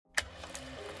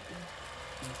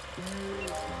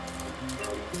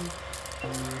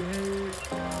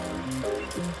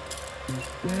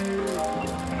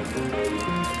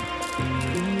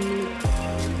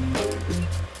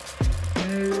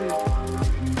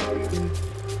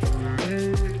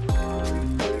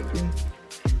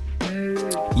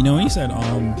You know when you said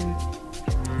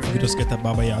if you just get that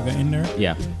Baba Yaga in there,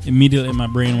 Yeah. immediately my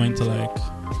brain went to like,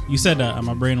 you said that and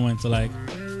my brain went to like,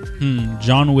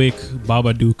 John Wick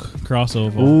Baba Duke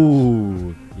crossover.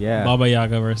 Ooh, yeah. Baba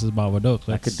Yaga versus Baba Duke.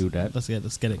 I could do that. Let's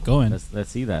get it going. Let's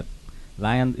see that.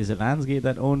 Is it Lionsgate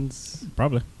that owns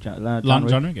Probably John Wick?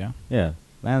 John Wick, yeah. Yeah,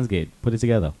 Lionsgate. Put it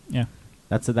together. Yeah.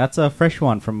 That's a fresh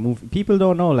one from movie. People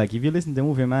don't know. Like if you listen to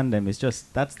movie Man Dem, it's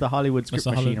just that's the Hollywood script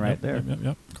machine right there.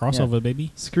 Yep. Crossover,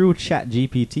 baby. Screw Chat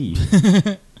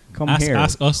GPT. Come here.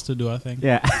 Ask us to do our thing.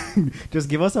 Yeah. Just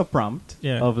give us a prompt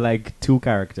of like 2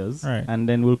 characters, right, and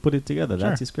then we'll put it together. Sure.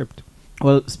 That's your script.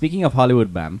 Well, speaking of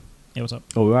Hollywood, Bam. Yeah, what's up?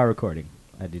 Oh, we are recording.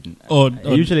 I didn't.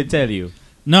 I usually tell you.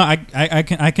 No,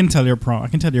 I can tell your I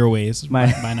can tell your ways by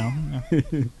now.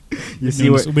 Yeah. You see,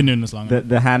 we've been doing this long.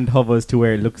 The hand hovers to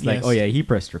where it looks like, Yes. oh yeah, he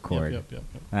pressed record. Yep.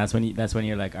 And that's when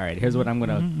you're like, all right, here's what I'm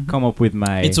gonna come up with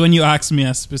my. It's when you ask me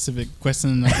a specific question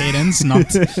in the cadence,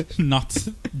 not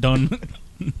done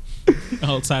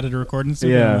outside of the recording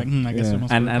studio. Yeah, I'm like, I guess we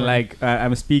must. and like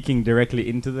I'm speaking directly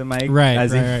into the mic, right,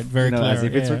 as if very clear, as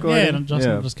if it's recording.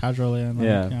 Just casually, and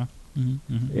Yeah.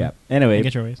 yeah. Anyway,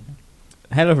 Get your ways.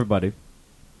 hello everybody,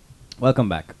 welcome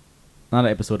back. Another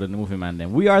episode of the Movie Man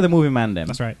Dem. We are the Movie Man Dem.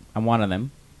 That's right. I'm one of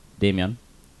them, Damien.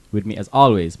 With me as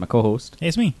always, my co-host. Hey,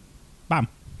 it's me, Bam.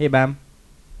 Hey Bam,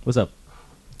 what's up?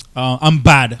 I'm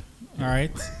bad. All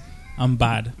right, I'm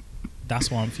bad.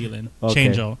 That's what I'm feeling. Okay.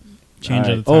 Change of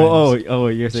the times. Oh,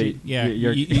 you're saying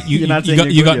You not saying you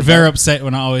you're got good, very you're upset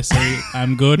when I always say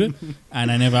I'm good,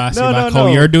 and I never ask No, you back no, how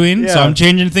no. you're doing. So Yeah. I'm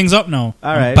changing things up now.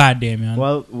 All I'm right. bad, Damien.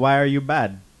 Well, why are you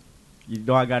bad? You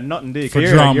don't got nothing to do. For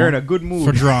You're drama. in a good mood.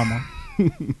 For drama,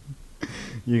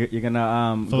 You're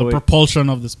gonna for the propulsion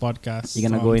of this podcast. You're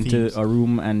gonna go into themes. a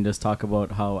room and just talk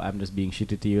about how I'm just being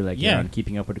shitty to you, like Yeah. you're on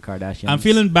Keeping Up with the Kardashians. I'm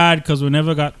feeling bad because we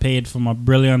never got paid for my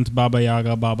brilliant Baba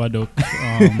Yaga Baba Duke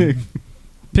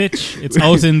pitch. It's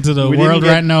out into the We didn't world get-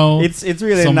 right now. It's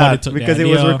really Somebody not took the because it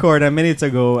was idea. recorded minutes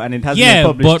ago and it hasn't been Yeah,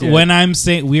 published but yet. when I'm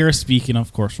saying we are speaking,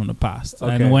 of course, from the past,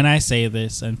 Okay. and when I say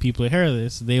this and people hear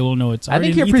this, they will know it's. I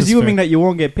think you're presuming that you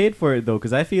won't get paid for it though,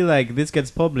 because I feel like this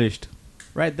gets published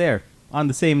right there on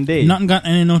the same day. Not got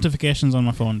any notifications on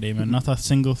my phone, Damon. Not a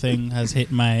single thing has hit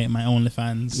my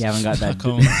OnlyFans. You haven't got that.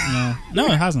 account. No,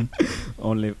 it hasn't.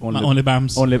 only My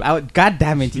OnlyBams. God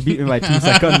damn it! You beat me by 2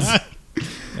 seconds.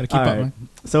 Gotta keep All up, right. man.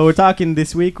 So we're talking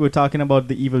this week. We're talking about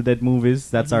the Evil Dead movies.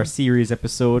 That's our series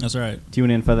episode. That's right. Tune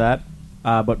in for that.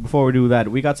 But before we do that,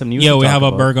 we got some news. Yeah, to we talk have a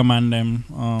about. Burger Man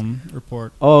Dem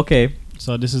report. Oh, okay.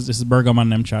 So this is Burger Man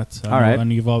Dem chat. All right.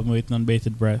 And you've all been waiting on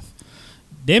bated breath.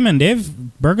 Damon,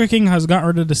 Burger King has got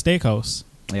rid of the steakhouse.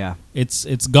 Yeah. It's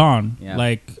gone. Yeah.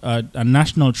 Like a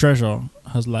national treasure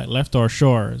has like left our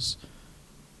shores.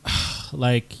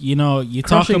 Like, you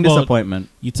Crushing disappointment.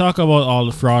 You talk about all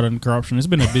the fraud and corruption. It's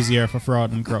been a busy year for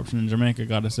fraud and corruption in Jamaica,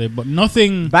 gotta say, but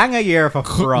nothing Bang a year for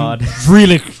fraud.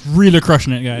 really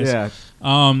crushing it, guys. Yeah.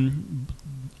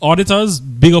 Auditors,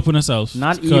 big up on yourself.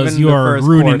 Not because even you the are first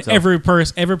ruining quarter.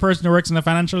 every person who works in a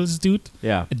financial institute.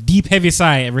 Yeah. A deep, heavy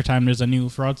sigh every time there's a new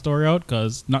fraud story out,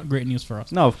 because not great news for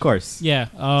us. No, of course. Yeah,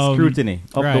 Scrutiny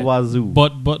up right. the wazoo.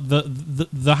 But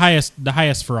the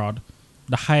highest fraud,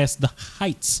 the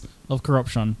heights of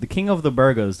corruption. The king of the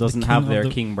burgers doesn't have their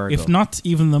king burger. If not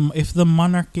even if the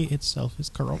monarchy itself is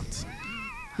corrupt,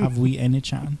 have we any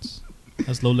chance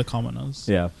as lowly commoners?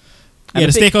 Yeah. Yeah,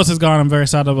 the steakhouse is gone. I'm very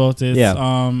sad about it. Yeah.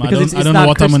 I Because don't know not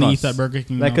what I'm gonna Christmas. eat at Burger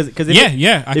King. Like, now. 'cause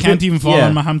I can't even fall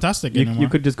on my Hamtastic you, anymore. you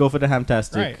could just go for the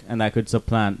Hamtastic, Right. and that could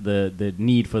supplant the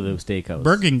need for the steakhouse.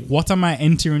 Burger King, what am I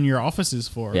entering your offices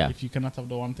for? Yeah. If you cannot have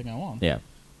the one thing I want. Yeah.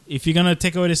 If you're gonna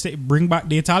take away the steak, bring back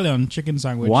the Italian chicken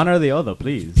sandwich. One or the other,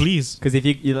 please. Please. Because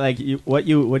if what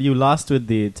you lost with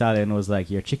the Italian was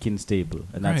like your chicken staple,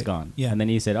 and that's Right. gone. Yeah. And then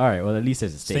you said, all right, well at least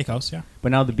there's a steak. Steakhouse, yeah.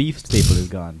 But now the beef staple is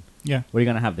gone. Yeah. What are you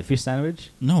gonna have? The fish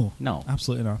sandwich? No. No.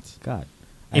 Absolutely not. God.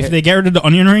 If they get rid of the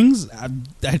onion rings,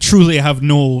 I truly have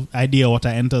no idea what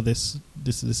I enter this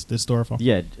store for.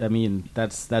 Yeah, I mean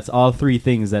that's all 3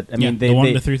 things that I mean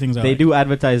the 3 things I they like. do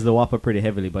advertise the Whopper pretty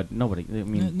heavily, but nobody. I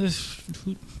mean,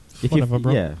 Whatever,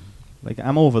 bro. Yeah, like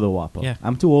I'm over the Whopper. Yeah.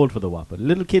 I'm too old for the Whopper.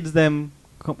 Little kids, them,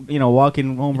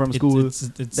 walking home from school,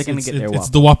 they can get their It's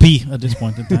Whopper. the Whoppy at this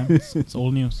point in time. It's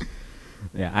old news.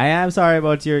 Yeah, I am sorry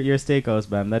about your steakhouse,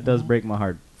 Bam. That does break my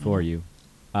heart for you.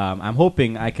 I'm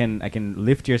hoping I can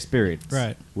lift your spirits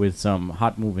Right. with some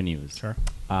hot movie news. Sure.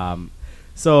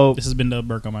 So this has been the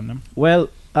Burka Man Dem. Well,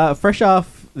 fresh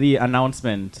off the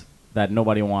announcement that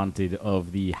nobody wanted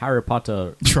of the Harry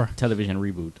Potter television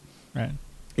reboot. Right.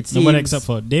 It Nobody except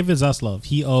for David Zaslav.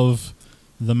 He of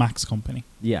the Max Company.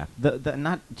 Yeah. The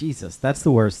not Jesus. That's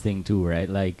the worst thing too, right?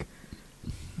 Like,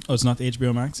 oh, it's not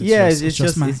HBO Max. It's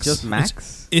just Max. It's just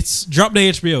Max. It's drop the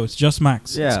HBO. It's just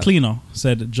Max. Yeah. It's cleaner,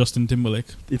 said Justin Timberlake.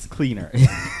 It's cleaner.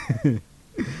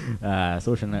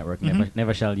 Social network.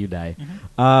 Never shall you die.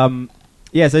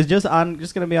 Yeah, so it's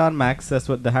just gonna be on Max. That's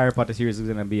what the Harry Potter series is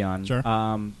gonna be on. Sure.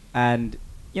 And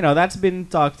that's been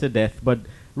talked to death. But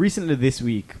recently this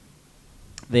week,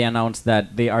 they announced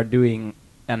that they are doing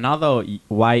another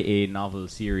YA novel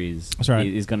series. That's right.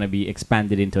 Is gonna be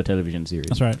expanded into a television series.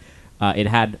 That's right. It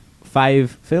had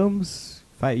 5 films.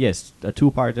 A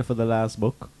 2-parter for the last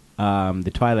book.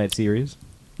 The Twilight Series.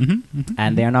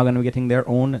 And they are now going to be getting their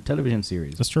own television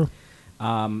series. That's true.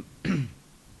 Now,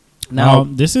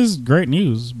 this is great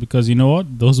news because you know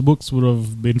what? Those books would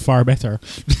have been far better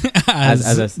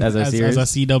as a series, as a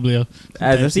CW,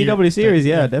 as a CW series.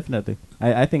 Yeah, definitely.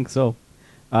 I think so.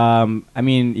 I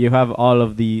mean, you have all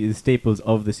of the staples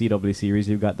of the CW series.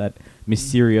 You've got that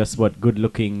mysterious but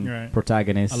good-looking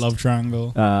protagonist. A love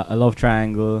triangle.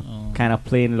 Kind of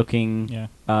plain-looking. Yeah.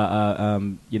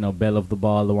 Belle of the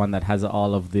ball, the one that has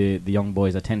all of the young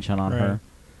boys' attention on her.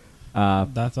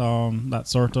 That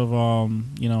sort of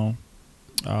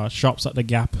shops at the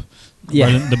Gap.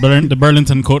 Yeah. the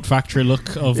Burlington Coat Factory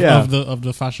look of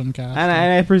the fashion cast. And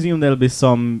I presume there'll be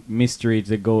some mystery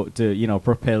to go to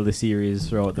propel the series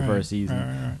throughout the first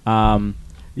season. So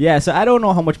I don't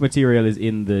know how much material is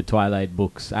in the Twilight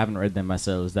books. I haven't read them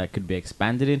myself. That could be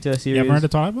expanded into a series. You haven't read the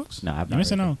Twilight books? No, I've never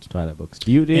read the Twilight books. Do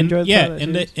you enjoy the Twilight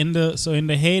series? in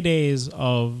the heydays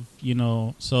of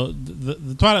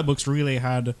the Twilight books really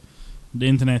had the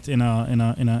internet in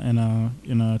a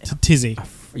tizzy.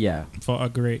 For a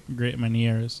great many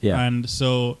years. Yeah. And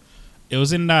so it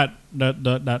was in that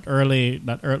early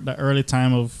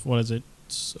time of, what is it,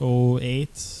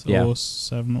 08,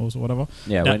 07, whatever.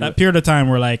 Yeah. That period of time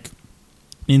where like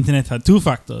the internet had 2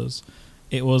 factors.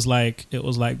 It was like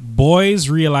boys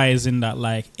realizing that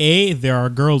like there are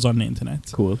girls on the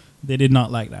internet. Cool. They did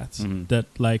not like that. That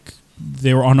like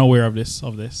they were unaware of this.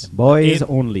 Boys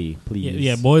only, please.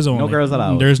 Yeah, boys only. No girls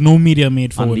allowed. There's no media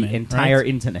made for women. On the entire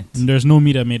internet. And there's no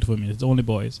media made for women. It's only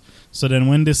boys. So then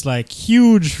when this like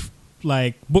huge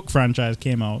like book franchise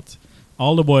came out,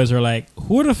 all the boys are like,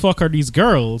 who the fuck are these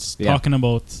girls talking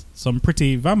about some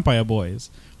pretty vampire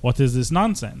boys? What is this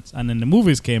nonsense? And then the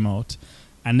movies came out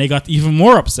and they got even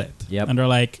more upset. Yep. And they're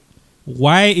like,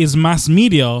 why is mass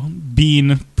media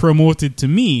being promoted to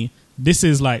me? This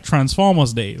is like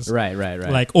Transformers days. Right.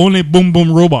 Like only boom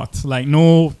boom robot. Like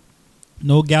no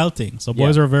galting. So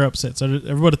boys are very upset. So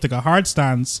everybody took a hard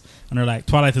stance and they're like,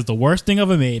 Twilight is the worst thing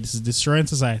ever made. This is destroying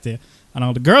society. And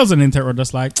all the girls on the internet were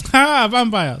just like,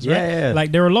 vampires, right? Yeah.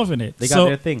 Like they were loving it. They got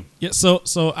their thing. Yeah.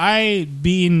 So I,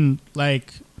 being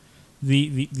like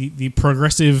the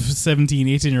progressive 17,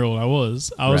 18-year-old I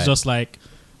was just like,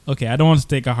 okay, I don't want to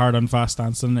take a hard and fast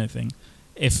stance on anything.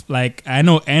 If like I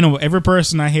know every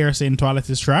person I hear saying Twilight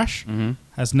is trash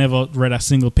has never read a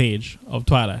single page of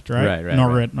Twilight,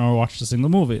 right? Nor watched a single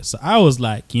movie. So I was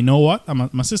like, you know what?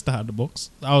 My sister had the books.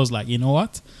 I was like, you know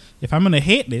what? If I'm gonna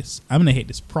hate this, I'm gonna hate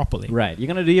this properly. Right. You're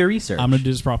gonna do your research. I'm gonna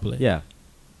do this properly. Yeah.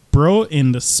 Bro,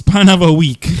 in the span of a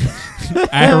week,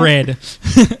 I read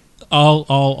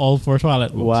all 4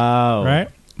 Twilight books. Wow. Right?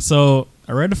 So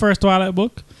I read the first Twilight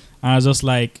book and I was just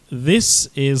like, this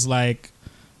is like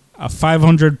a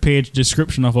 500-page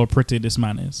description of how pretty this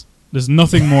man is. There's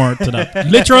nothing more to that.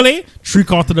 Literally,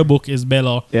 3/4 of the book is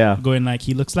Bella going like,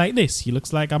 he looks like this. He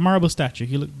looks like a marble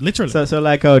statue. Literally. So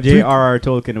like how J.R.R.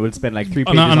 Tolkien would spend like 3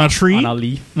 pages on a tree, on a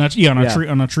leaf.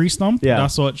 On a tree stump. Yeah.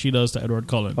 That's what she does to Edward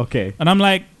Cullen. Okay. And I'm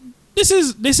like, this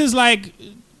is like,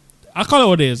 I call it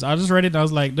what it is. I just read it and I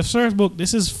was like, the first book,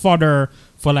 this is fodder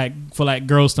for like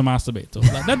girls to masturbate. So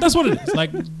like, that's what it is.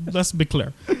 Like, let's be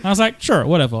clear. And I was like, sure,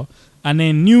 whatever. And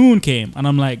then Noon came, and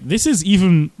I'm like, this is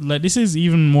even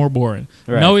more boring.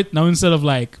 Right. Now instead of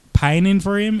like pining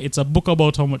for him, it's a book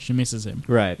about how much she misses him.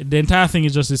 Right. The entire thing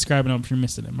is just describing how much she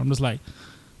misses him. I'm just like,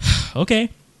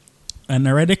 okay. And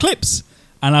I read the clips,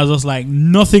 and I was just like,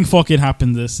 nothing fucking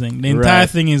happens. This thing, the entire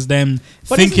thing is them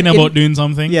thinking about doing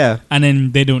something, and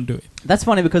then they don't do it. That's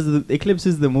funny because the Eclipse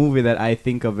is the movie that I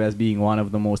think of as being one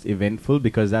of the most eventful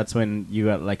because that's when you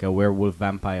got like a werewolf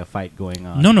vampire fight going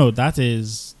on. No, that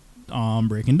is.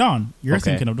 Breaking Dawn. You're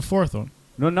thinking of the 4th one.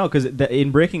 No, because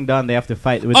in Breaking Dawn they have to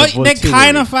fight with the they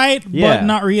kind of fight, but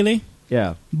not really.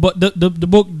 Yeah. But the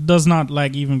book does not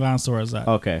like even glance towards that.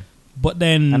 Okay. But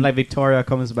then and like Victoria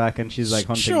comes back and she's like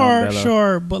hunting down Bella.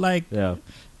 Sure, but like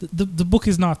the book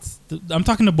is not. I'm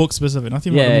talking the book specific, not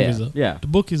even about the movies. Yeah. The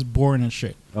book is boring as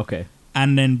shit. Okay.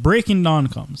 And then Breaking Dawn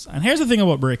comes, and here's the thing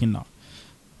about Breaking Dawn.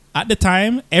 At the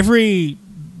time,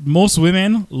 most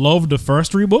women loved the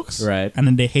first 3 books, right? And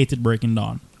then they hated Breaking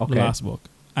Dawn, the last book.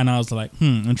 And I was like,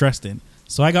 interesting.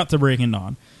 So I got to Breaking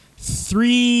Dawn.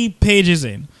 3 pages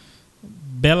in,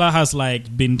 Bella has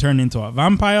like been turned into a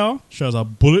vampire. She has a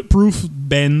bulletproof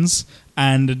Benz,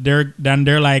 and they're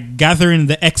like gathering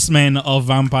the X-Men of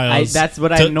vampires. That's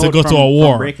what I know to go from, to a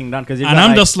war. Breaking Dawn, and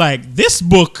I'm just like, this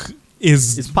book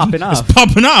is popping off. It's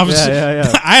popping off.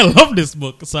 Yeah. I love this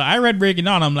book. So I read Breaking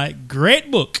Dawn. I'm like, great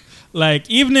book. Like,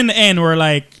 even in the end, where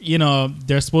like, you know,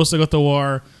 they're supposed to go to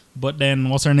war, but then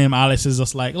what's her name? Alice is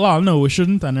just like, well, no, we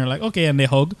shouldn't. And they're like, okay, and they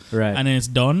hug. Right. And then it's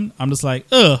done. I'm just like,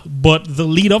 ugh. But the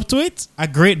lead up to it, a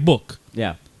great book.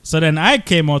 Yeah. So then I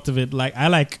came out of it like I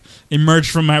like emerged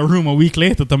from my room a week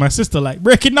later to my sister like,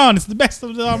 Breaking Dawn, it's the best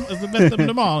of them. It's the best of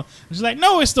them all. And she's like,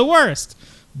 no, it's the worst.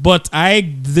 But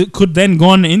I could then go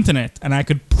on the internet and I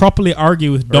could properly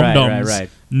argue with dum-dums. Right.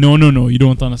 No, you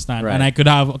don't understand. Right. And I could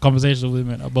have a conversation with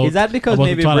women about. Is that because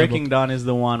maybe Breaking book. Dawn is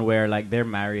the one where like they're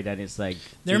married and it's like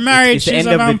they're married? It's she's the end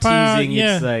a of vampire. the teasing.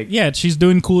 Yeah, It's like, yeah, she's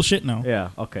doing cool shit now.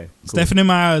 yeah. Okay. Cool. Stephanie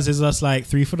Myers is just like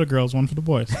 3 for the girls, 1 for the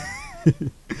boys.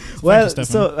 Well,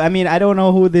 so I mean, I don't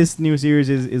know who this new series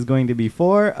is going to be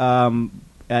for.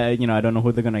 I don't know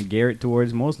who they're gonna gear it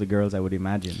towards. Mostly girls, I would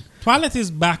imagine. Twilight is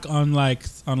back on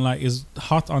is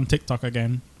hot on TikTok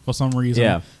again for some reason.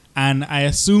 Yeah. And I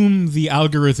assume the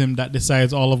algorithm that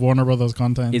decides all of Warner Brothers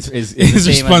content is the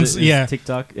same as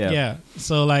TikTok. Yeah.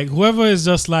 So like whoever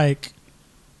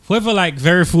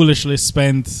very foolishly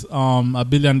spent $1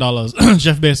 billion,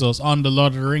 Jeff Bezos, on the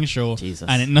Lord of the Rings show, Jesus.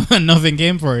 and nothing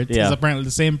came for it. Yeah. It's apparently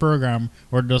the same program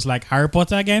where it does like Harry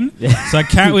Potter again. So I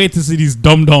can't wait to see these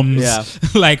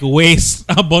dum-dums like waste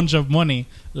a bunch of money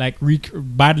like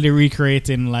badly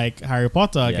recreating like Harry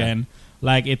Potter again.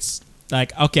 Like it's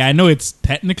like, okay, I know it's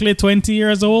technically 20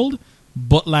 years old,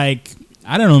 but like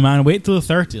I don't know, man. Wait till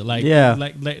 30. Like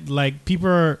people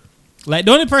are like,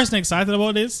 the only person excited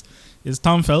about this is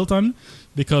Tom Felton,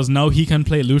 because now he can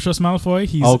play Lucius Malfoy.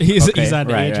 He's at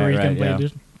the age where he can play.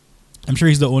 I'm sure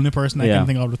he's the only person I can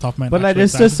think of the top of my head. But like,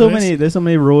 there's so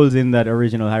many roles in that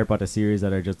original Harry Potter series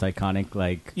that are just iconic.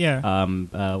 Like,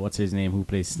 what's his name? Who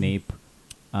plays Snape?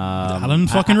 Alan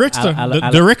fucking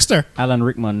Rickster, the Rickster. Alan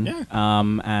Rickman. Yeah.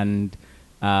 And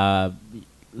Hagrid.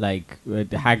 Like,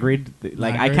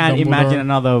 I Hagrid, can't Dumbledore. imagine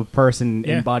another person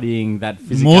embodying that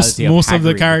physicality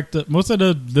most of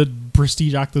the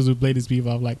prestige actors who play these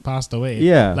people have like passed away.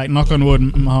 Yeah. Like, knock on wood,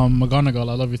 McGonagall,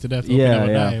 I love you to death. Hope you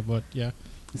never die, but yeah.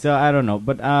 So I don't know,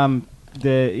 but so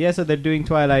they're doing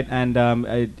Twilight, and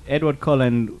Edward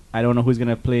Cullen. I don't know who's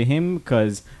gonna play him,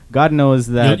 because God knows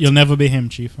that you'll never be him,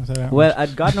 Chief. I'll tell you that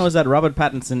much. God knows that Robert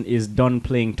Pattinson is done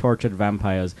playing tortured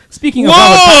vampires. Speaking of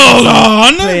Hold Robert Pattinson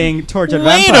on. playing tortured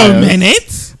Wait vampires, a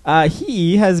minute.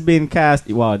 He has been cast.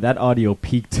 Wow, that audio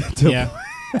peaked.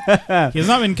 He's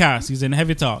not been cast. He's in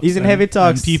Heavy Talks. He's in Heavy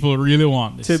Talks. And people really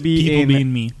want this. To be people in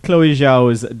being me. Chloe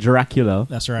Zhao's Dracula.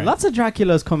 That's right. Lots of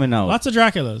Draculas coming out. Lots of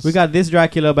Draculas. We got this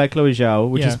Dracula by Chloe Zhao,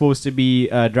 which is supposed to be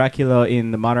Dracula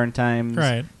in the modern times.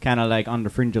 Right. Kind of like on the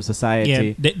fringe of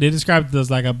society. Yeah, they described it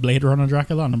as like a Blade Runner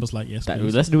Dracula, and I was like, yes,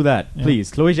 let's do that. Yeah.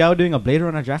 Please. Chloe Zhao doing a Blade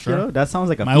Runner Dracula? Sure. That sounds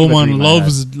like a My woman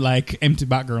loves like empty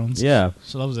backgrounds. Yeah.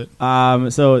 She loves it.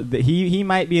 So he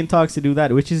might be in talks to do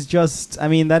that, which is just, I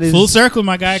mean, that is... Full circle,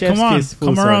 my guy. Come on.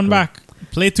 Come around circle. Back.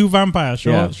 Play 2 vampires.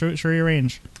 Show your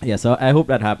range. Yeah, so I hope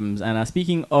that happens. And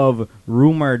speaking of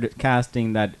rumored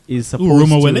casting that is supposed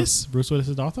Rumor to... Willis? Bruce Willis'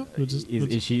 daughter?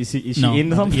 Is she no,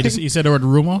 in something? You said the word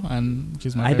rumor, and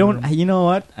she's my favorite rumor. You know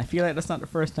what? I feel like that's not the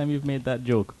first time you've made that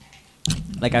joke.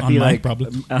 Like, I On feel my like...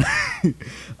 problem.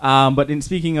 But in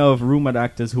speaking of rumored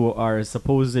actors who are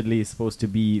supposedly supposed to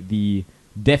be the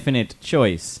definite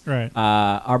choice, right?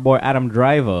 Our boy Adam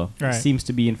Driver right. seems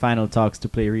to be in final talks to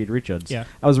play Reed Richards. Yeah,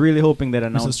 I was really hoping they'd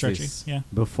announce this yeah.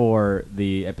 before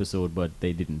the episode, but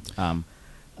they didn't. I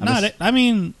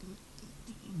mean,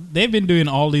 they've been doing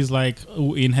all these like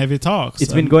in Heavy Talks.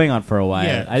 It's been going on for a while.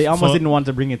 Yeah, I almost didn't want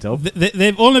to bring it up.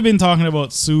 They've only been talking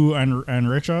about Sue and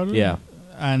Richard. Yeah,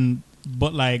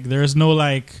 but like there's no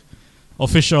like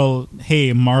official.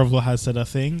 Hey, Marvel has said a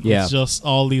thing. Yeah, it's just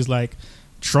all these like.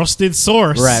 Trusted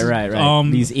source,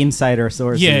 right. These insider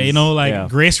sources,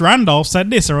 Grace Randolph said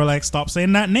this, or like stop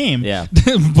saying that name. Yeah,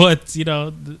 but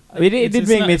it did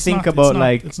make me think about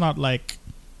it's not like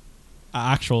an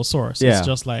actual source. Yeah. It's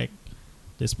just like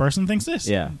this person thinks this.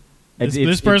 Yeah,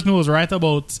 this person who was right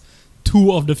about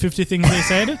 2 of the 50 things they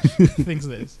said thinks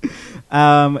this.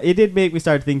 It did make me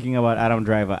start thinking about Adam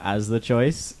Driver as the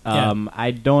choice.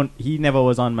 He never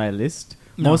was on my list.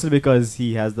 No. Mostly because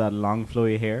he has that long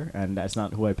flowy hair, and that's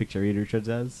not who I picture Reed Richards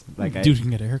as. Like, Dude can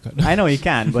get a haircut. I know he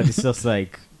can, but it's just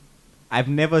like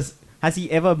has he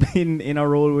ever been in a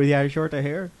role where he had shorter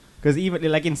hair? Because even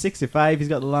like in 65, he's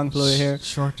got the long flowy hair.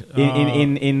 Short.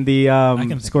 In the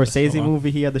Scorsese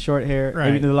movie, he had the short hair.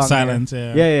 Right. The long Silence.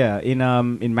 hair. Yeah.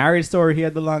 In Marriage Story, he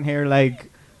had the long hair.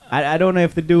 Like, I don't know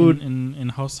if the dude in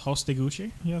House de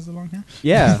Gucci, he has the long hair.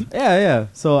 Yeah.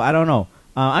 So I don't know.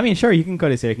 I mean, sure, he can cut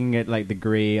his hair. He can get like the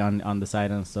gray on the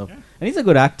side and stuff. Yeah. And he's a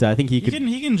good actor. I think he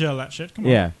can gel that shit. Come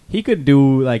on. Yeah, he could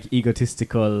do like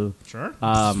egotistical. Sure.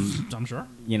 I'm sure.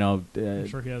 I'm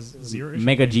sure he has zero issue.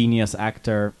 Mega genius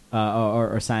actor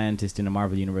or scientist in the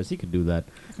Marvel universe. He could do that.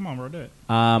 Come on, bro, do it.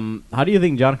 How do you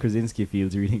think John Krasinski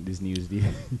feels reading this news?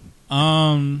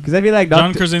 Because I feel like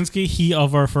John Krasinski, he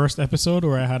of our first episode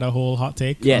where I had a whole hot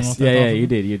take. Yes, you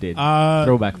did.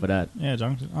 Throwback for that. Yeah,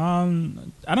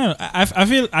 John. I don't know.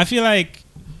 I feel like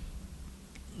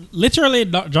literally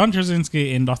John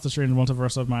Krasinski in Doctor Strange: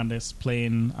 Multiverse of Madness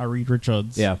playing a Reed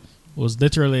Richards. Yeah, was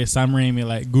literally Sam Raimi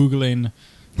like googling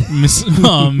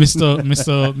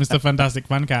Mr. Fantastic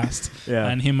Fancast,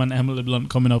 and him and Emily Blunt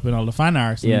coming up in all the fan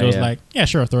arts, and he was like, "Yeah,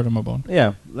 sure, throw them a bone."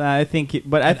 Yeah, I think,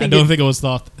 I don't think it was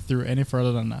thought through any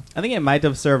further than that. I think it might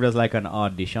have served as like an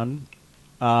audition,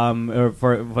 or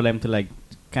for them to like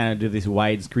kind of do this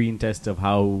widescreen test of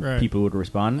how people would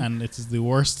respond. And it's the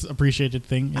worst appreciate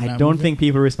thing. I don't think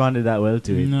people responded that well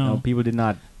to it. No, people did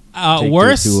not.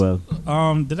 Worse. Too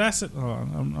well. Did I say?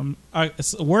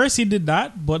 Worse, he did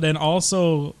that, but then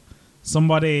also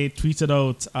somebody tweeted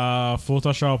out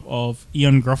Photoshop of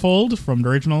Ian Gruffold from the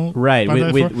original, right?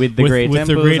 With the great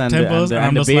temples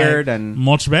and the beard and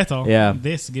much better. Yeah,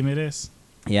 give me this.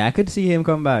 Yeah, I could see him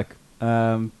come back.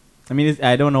 I mean,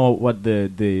 I don't know what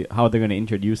how they're going to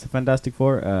introduce the Fantastic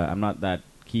Four. I'm not that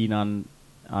keen on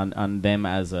them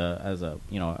as a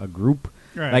a group.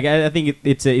 Right. Like I think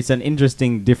it's an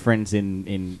interesting difference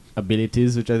in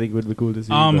abilities, which I think would be cool to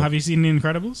see. Have you seen The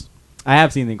Incredibles? I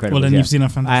have seen The Incredibles. Well, then you've seen a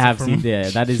Fantastic Four. I have seen. Yeah,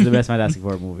 that is the best Fantastic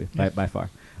Four movie by far.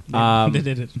 They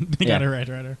did it. They got it right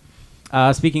there.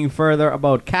 Speaking further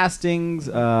about castings,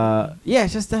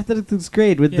 it's just that looks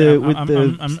great with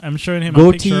I'm showing him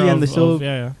goatee a picture and the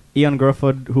show. Ian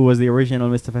Gruffudd, who was the original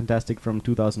Mr. Fantastic from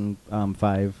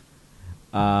 2005.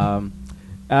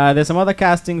 There's some other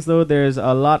castings though. There's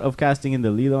a lot of casting in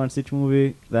the Lilo and Stitch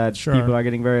movie that people are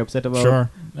getting very upset about. Sure,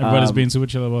 everybody's being super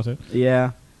chill about it.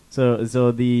 Yeah.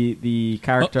 So the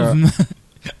character.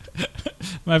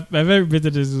 My favorite bit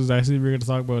of this is actually we're going to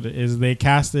talk about it. Is they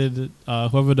casted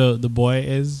whoever the boy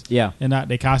is. Yeah. And that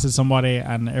they casted somebody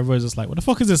and everybody's just like, what the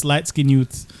fuck is this light skinned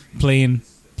youth playing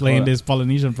this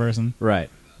Polynesian person? Right.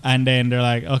 And then they're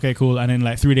like, okay, cool. And then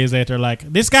like 3 days later, like,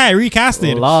 this guy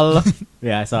recasted. Lol.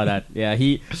 Yeah, I saw that. Yeah,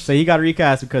 he got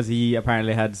recast because he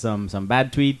apparently had some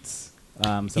bad tweets.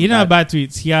 He didn't have bad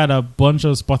tweets. He had a bunch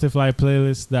of Spotify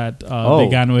playlists that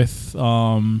began with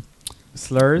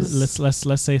slurs.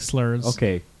 Let's say slurs.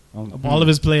 Okay. All of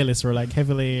his playlists were like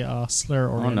heavily slur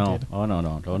oriented. Oh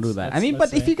no! Don't do that. I mean,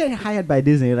 but if you get hired by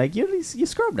Disney, like you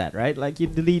scrub that, right? Like you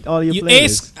delete all your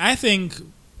playlists.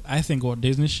 I think what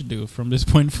Disney should do from this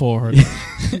point forward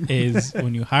is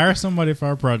when you hire somebody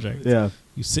for a project,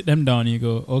 you sit them down and you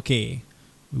go, okay,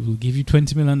 we will give you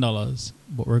 $20 million,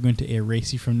 but we're going to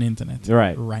erase you from the internet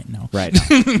right now. Right.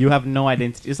 You have no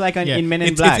identity. It's like in Men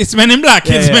in Black. It's Men in Black.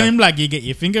 Men in Black. You get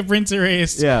your fingerprints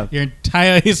erased. Yeah. Your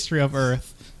entire history of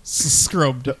Earth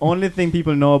scrubbed. The only thing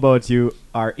people know about you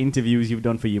are interviews you've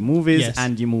done for your movies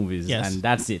and your movies. Yes. And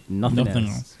that's it. Nothing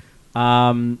else.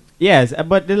 Yes,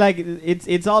 but like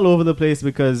it's all over the place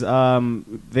because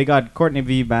they got Courtney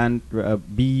B. Vance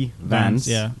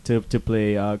to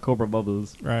play Cobra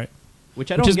Bubbles, right?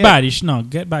 Which is bad. You should not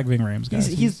get back Ving Rhames, guys.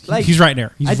 He's right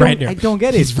there. He's right there. I don't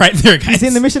get it. He's right there, guys. He's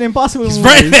in the Mission Impossible. He's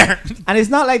movies, right there, and it's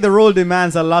not like the role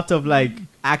demands a lot of like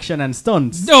action and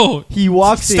stunts. No, he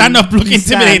walks stand up, look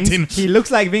intimidating. He looks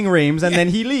like Ving Rhames, and then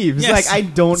he leaves. Yes. Like I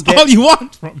don't That's get all you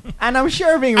want from him. And I'm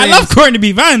sure Ving Rhames. I love Courtney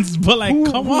B. Vance, but like,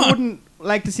 come who on. Wouldn't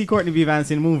like to see Courtney B.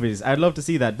 Vance in movies? I'd love to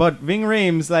see that. But Ving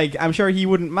Rhames, like, I'm sure he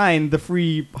wouldn't mind the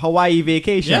free Hawaii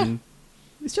vacation. Yeah.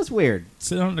 It's just weird.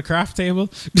 Sit on the craft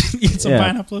table, eat some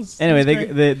pineapples.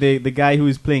 Anyway, the guy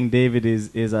who's playing David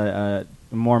is a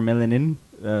more melanin.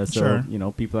 So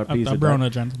people are pleased with browner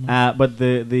that. Gentleman. But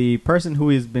the person who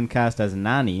has been cast as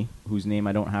Nani, whose name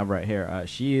I don't have right here,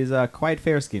 she is quite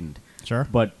fair skinned. Sure.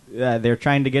 But they're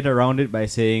trying to get around it by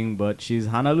saying, but she's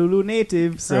Honolulu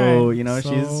native, so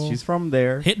she's from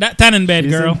there. Hit that tanning bed,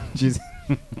 girl.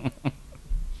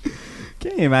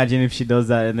 Can you imagine if she does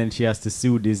that and then she has to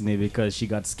sue Disney because she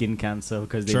got skin cancer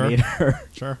because they made her?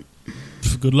 Sure.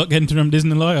 Good luck getting to them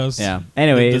Disney lawyers. Yeah.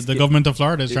 Anyway, the government of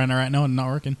Florida is trying to right now and not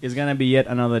working. It's gonna be yet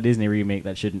another Disney remake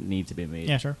that shouldn't need to be made.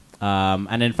 Yeah, sure.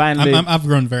 And then finally, I've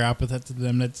grown very apathetic to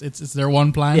them. It's their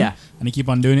one plan. Yeah. And they keep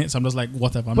on doing it. So I'm just like,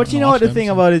 whatever. But you know what the thing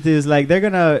about it is, like, they're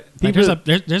gonna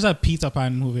there's a Peter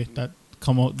Pan movie that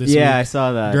come out this week. Yeah, I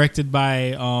saw that. Directed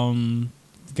by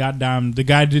goddamn the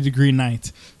guy who did the Green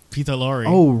Knight, Peter Lorre.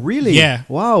 Oh, really? Yeah.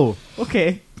 Wow.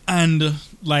 Okay. And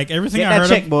like everything Get I that heard,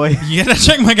 check, boy. You get that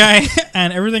check, my guy.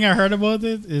 And everything I heard about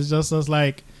it is just as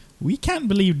like, we can't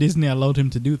believe Disney allowed him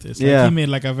to do this. Like, yeah. He made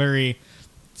like a very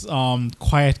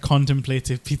quiet,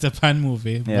 contemplative Peter Pan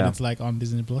movie, but it's like on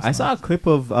Disney Plus. I saw a clip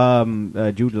of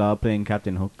Jude Law playing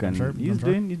Captain Hook, and he's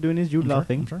doing his Jude Law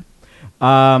thing.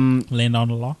 Laying down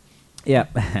the law. Yeah.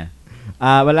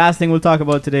 But last thing we'll talk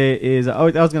about today is I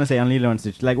was gonna say on Lilo and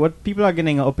Stitch, like what people are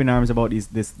getting up in arms about is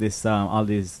this all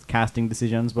these casting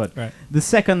decisions, but the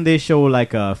second they show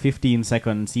like a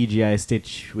 15-second CGI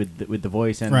Stitch with the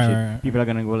voice and shit, people are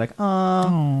gonna go like,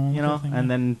 oh, you know,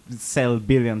 and then sell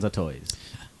billions of toys.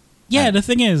 Yeah, the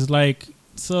thing is, like,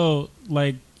 so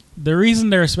like the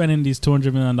reason they're spending these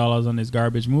 $200 million on these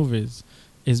garbage movies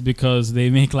is because they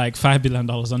make like $5 billion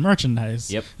on merchandise.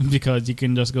 Yep. Because you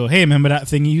can just go, hey, remember that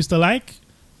thing you used to like?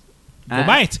 Go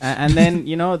buy it. And then,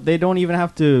 you know, they don't even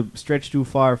have to stretch too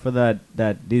far for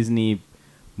that Disney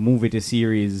movie to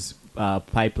series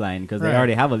pipeline, because they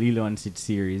already have a Lilo and Stitch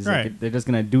series. Right. Like, they're just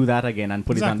going to do that again and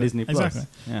put it on Disney Plus. Exactly.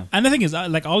 Yeah. And the thing is,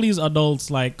 like, all these adults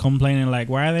like complaining, like,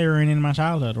 why are they ruining my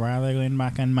childhood? Why are they going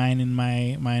back and mining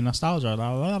my nostalgia?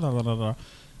 Blah, blah, blah, blah, blah.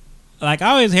 Like, I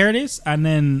always hear this, and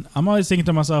then I'm always thinking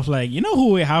to myself, like, you know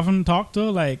who we haven't talked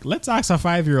to? Like, let's ask a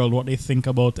 5-year-old what they think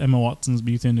about Emma Watson's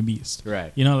Beauty and the Beast.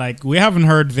 Right. You know, like, we haven't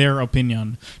heard their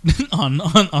opinion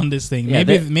on this thing. Yeah,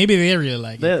 maybe they really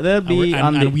like it. They'll be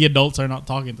and we adults are not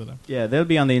talking to them. Yeah, they'll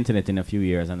be on the internet in a few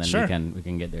years, and then we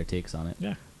can get their takes on it.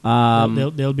 Yeah.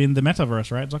 They'll be in the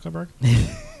metaverse, right, Zuckerberg?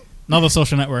 Another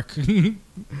social network.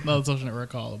 Another social network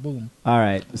call. Boom. All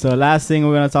right. So last thing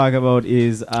we're going to talk about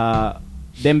is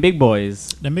them big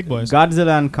boys.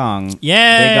 Godzilla and Kong.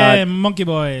 Yeah, they got Monkey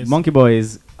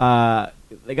Boys.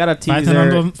 They got a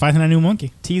teaser. Fighting a new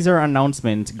monkey. Teaser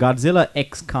announcement. Godzilla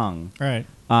X Kong. Right.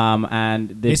 And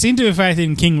they seem to be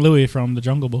fighting King Louie from the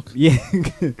Jungle Book. Yeah.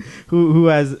 who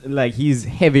has, like, he's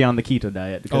heavy on the keto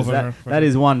diet. Because that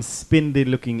is one spindly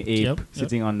looking ape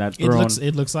sitting on that throne.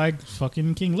 It looks like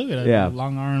fucking King Louie. That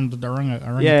long-armed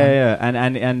orangutan. Yeah.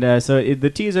 And so the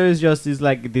teaser is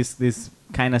like this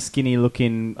kind of skinny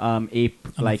looking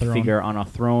ape-like figure on a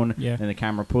throne. Yeah. And the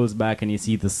camera pulls back and you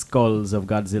see the skulls of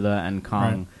Godzilla and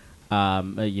Kong,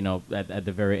 you know, at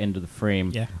the very end of the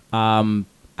frame. Yeah.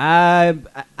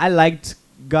 I liked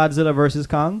Godzilla versus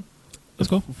Kong. That's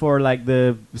cool. For like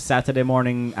the Saturday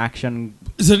morning action.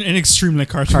 It's an extremely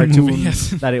cartoon movie, yes.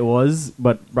 That it was,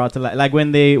 but brought to life. Like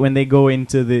when they go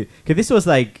into the... Because this was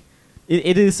like...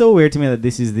 It is so weird to me that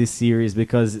this is this series,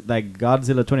 because like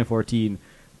Godzilla 2014...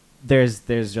 There's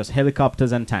just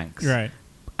helicopters and tanks. Right.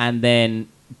 And then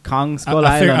Kong Skull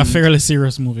Island... A fairly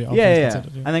serious movie. Yeah.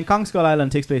 And then Kong Skull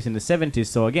Island takes place in the 70s,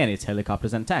 so again, it's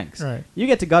helicopters and tanks. Right. You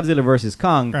get to Godzilla versus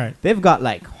Kong, they've got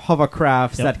like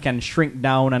hovercrafts that can shrink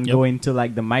down and go into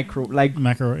like the micro...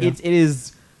 It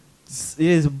is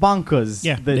bonkers.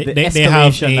 Yeah. The they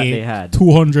excavation have that they had.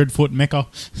 200-foot mecha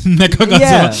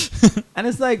Godzilla. Yeah. And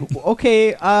it's like,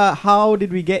 okay, how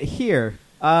did we get here?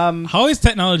 How is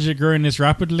technology growing this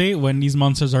rapidly when these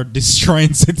monsters are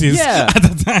destroying cities at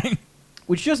the time?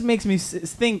 Which just makes me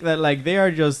think that like they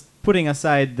are just putting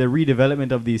aside the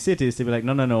redevelopment of these cities to be like,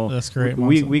 no. That's great.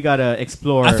 We gotta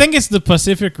explore. I think it's the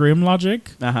Pacific Rim logic,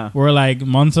 where like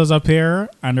monsters appear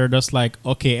and they're just like,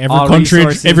 okay,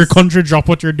 every country drop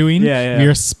what you're doing. Yeah. We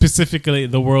are specifically,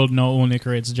 the world now only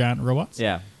creates giant robots.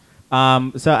 Yeah.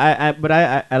 So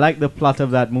I like the plot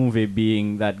of that movie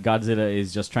being that Godzilla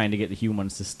is just trying to get the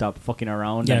humans to stop fucking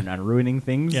around and ruining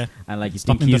things. Yeah. And like you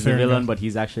think he's the villain, but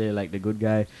he's actually like the good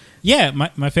guy. Yeah,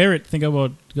 my favorite thing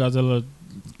about Godzilla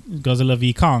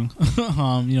v Kong,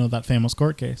 you know, that famous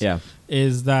court case. Yeah.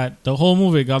 Is that the whole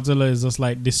movie Godzilla is just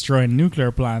like destroying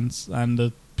nuclear plants, and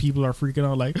the people are freaking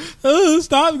out like, oh,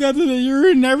 stop, Godzilla, you're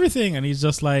ruining everything. And he's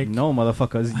just like, no,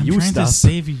 motherfuckers, I'm trying to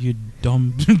save you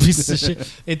dumb piece of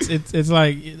shit. It's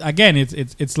like, again,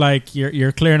 it's like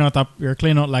you're clearing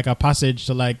out like a passage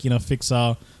to like, you know, fix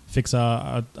a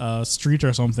street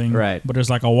or something, right? But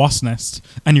there's like a wasp nest,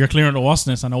 and you're clearing the wasp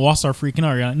nest, and the wasps are freaking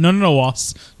out. You're like, no,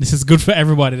 wasps, this is good for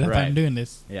everybody. That's why I'm doing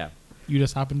this. Yeah, you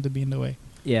just happen to be in the way.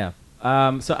 Yeah.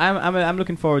 So I'm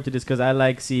looking forward to this because I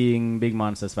like seeing big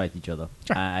monsters fight each other.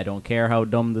 Sure. I don't care how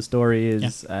dumb the story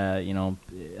is. You know,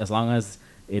 as long as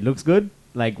it looks good.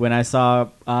 Like when I saw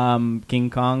King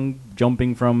Kong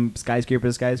jumping from skyscraper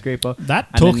to skyscraper. That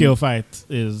Tokyo fight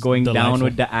is going delightful. down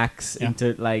with the axe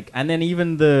into like, and then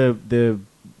even the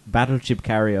battleship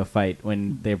carrier fight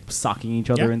when they're socking each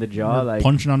other in the jaw, like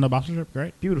punching on the battleship.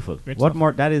 Great, beautiful. Great what stuff.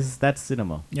 more? That's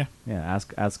cinema. Yeah.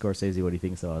 Ask Scorsese what he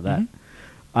thinks about that.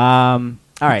 Mm-hmm.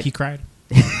 All right. He cried.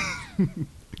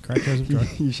 Cried tears of joy.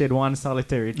 He shed one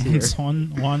solitary tear. It's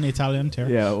one Italian tear.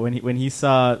 Yeah, when he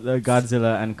saw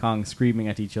Godzilla and Kong screaming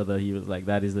at each other, he was like,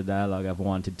 "That is the dialogue I've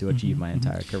wanted to achieve my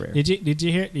entire career." Did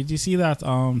you see that?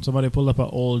 Somebody pulled up an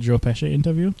old Joe Pesci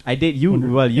interview. I did. You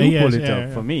pulled it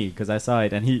up for me because I saw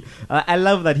it, and he. I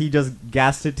love that he just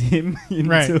gassed it him into.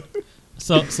 Right.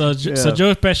 So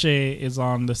Joe Pesci is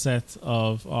on the set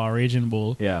of Raging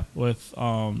Bull. Yeah. With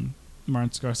Martin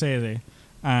Scorsese.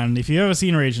 And if you've ever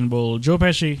seen Raging Bull, Joe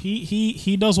Pesci,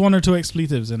 he does one or two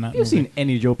expletives in that movie. You've seen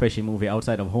any Joe Pesci movie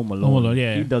outside of Home Alone? Home Alone,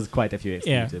 yeah. He does quite a few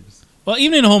expletives. Yeah. Well,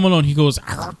 even in Home Alone, he goes,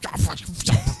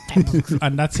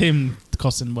 and that's him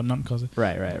cussing, but not cussing.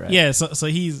 Right. Yeah, so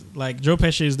he's like, Joe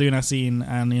Pesci is doing a scene,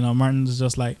 and Martin's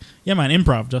just like, yeah, man,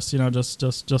 improv,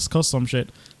 just cuss some shit.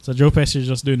 So Joe Pesci is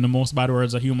just doing the most bad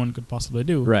words a human could possibly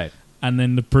do. Right. And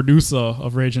then the producer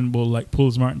of Raging Bull like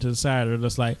pulls Martin to the side, or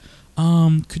just like,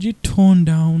 could you tone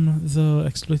down the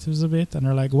expletives a bit? And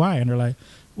they're like, why? And they're like,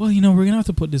 well, we're gonna have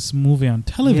to put this movie on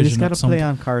television. It's got to play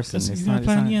on Carson. It's got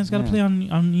to play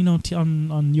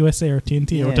on USA or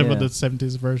TNT or whatever the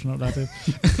 70s version of that is.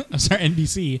 Sorry,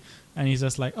 NBC. And he's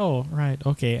just like, oh, right,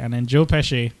 okay. And then Joe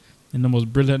Pesci, in the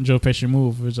most brilliant Joe Pesci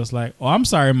move, was just like, oh, I'm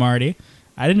sorry, Marty,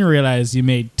 I didn't realize you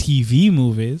made TV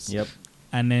movies. Yep.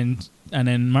 And then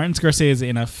Martin Scorsese,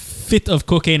 in a fit of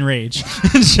cocaine rage,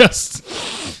 just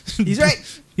he's right.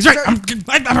 He's right.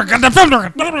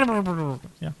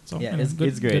 Yeah, so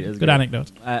it's great. Good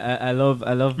anecdote. I love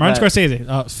Martin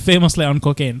Scorsese, famously on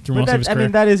cocaine through most of his career. I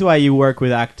mean, that is why you work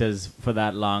with actors for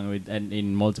that long and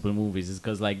in multiple movies, is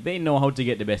because like they know how to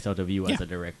get the best out of you as a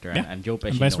director, and Joe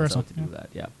Pesci knows how to do that.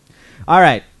 Yeah. All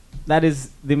right. That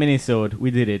is the minisode.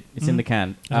 We did it. It's in the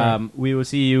can. We will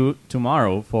see you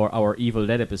tomorrow for our Evil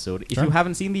Dead episode. If you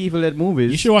haven't seen the Evil Dead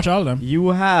movies, you should watch all of them. You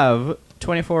have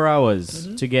 24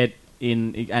 hours to get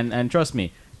in, and trust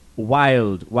me,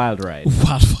 wild ride.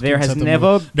 There has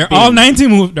never. They're all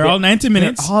 90 They're all 90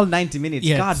 minutes. They're all 90 minutes.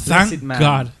 Yeah, God bless it,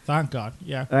 man. Thank God.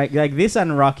 Yeah. Like this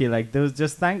and Rocky. Like there was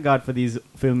just thank God for these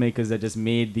filmmakers that just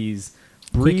made these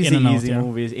breezy, easy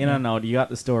movies in and out. You got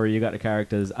the story, you got the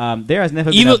characters. There has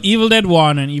never been Evil Dead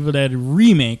 1 and Evil Dead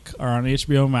Remake are on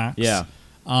HBO Max. Yeah.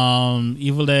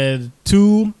 Evil Dead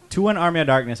 2 and Army of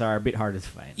Darkness are a bit harder to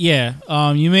find. Yeah.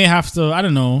 You may have to, I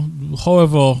don't know,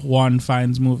 however one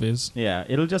finds movies. Yeah,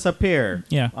 it'll just appear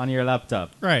on your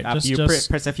laptop. Right. After you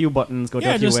press a few buttons, go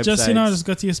to a few websites. Just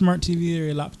go to your smart TV or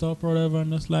your laptop or whatever,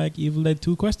 and just like Evil Dead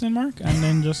 2 ? And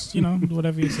then just,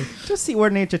 whatever you say. Just see where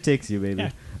nature takes you, baby.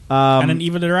 Yeah. And then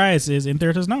Evil Dead Rise is in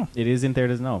theaters now. It is in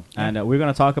theaters now. Yeah. And we're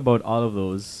going to talk about all of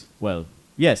those. Well,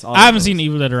 yes. I haven't seen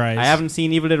Evil Dead Rise. I haven't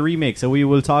seen Evil Dead Remake, so we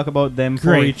will talk about them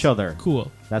for each other. Cool.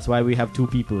 That's why we have two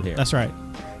people here. That's right.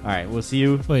 All right, we'll see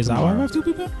you. Wait, is that why we have two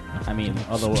people? I mean,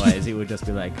 otherwise it would just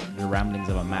be like the ramblings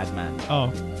of a madman. Oh.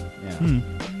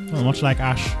 Yeah. Well, much like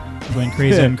Ash going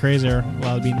crazier and crazier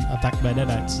while being attacked by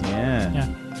deadites. Yeah.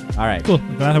 Yeah. All right. Cool.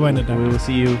 Glad I went it down. We will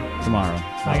see you tomorrow.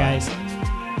 Bye guys.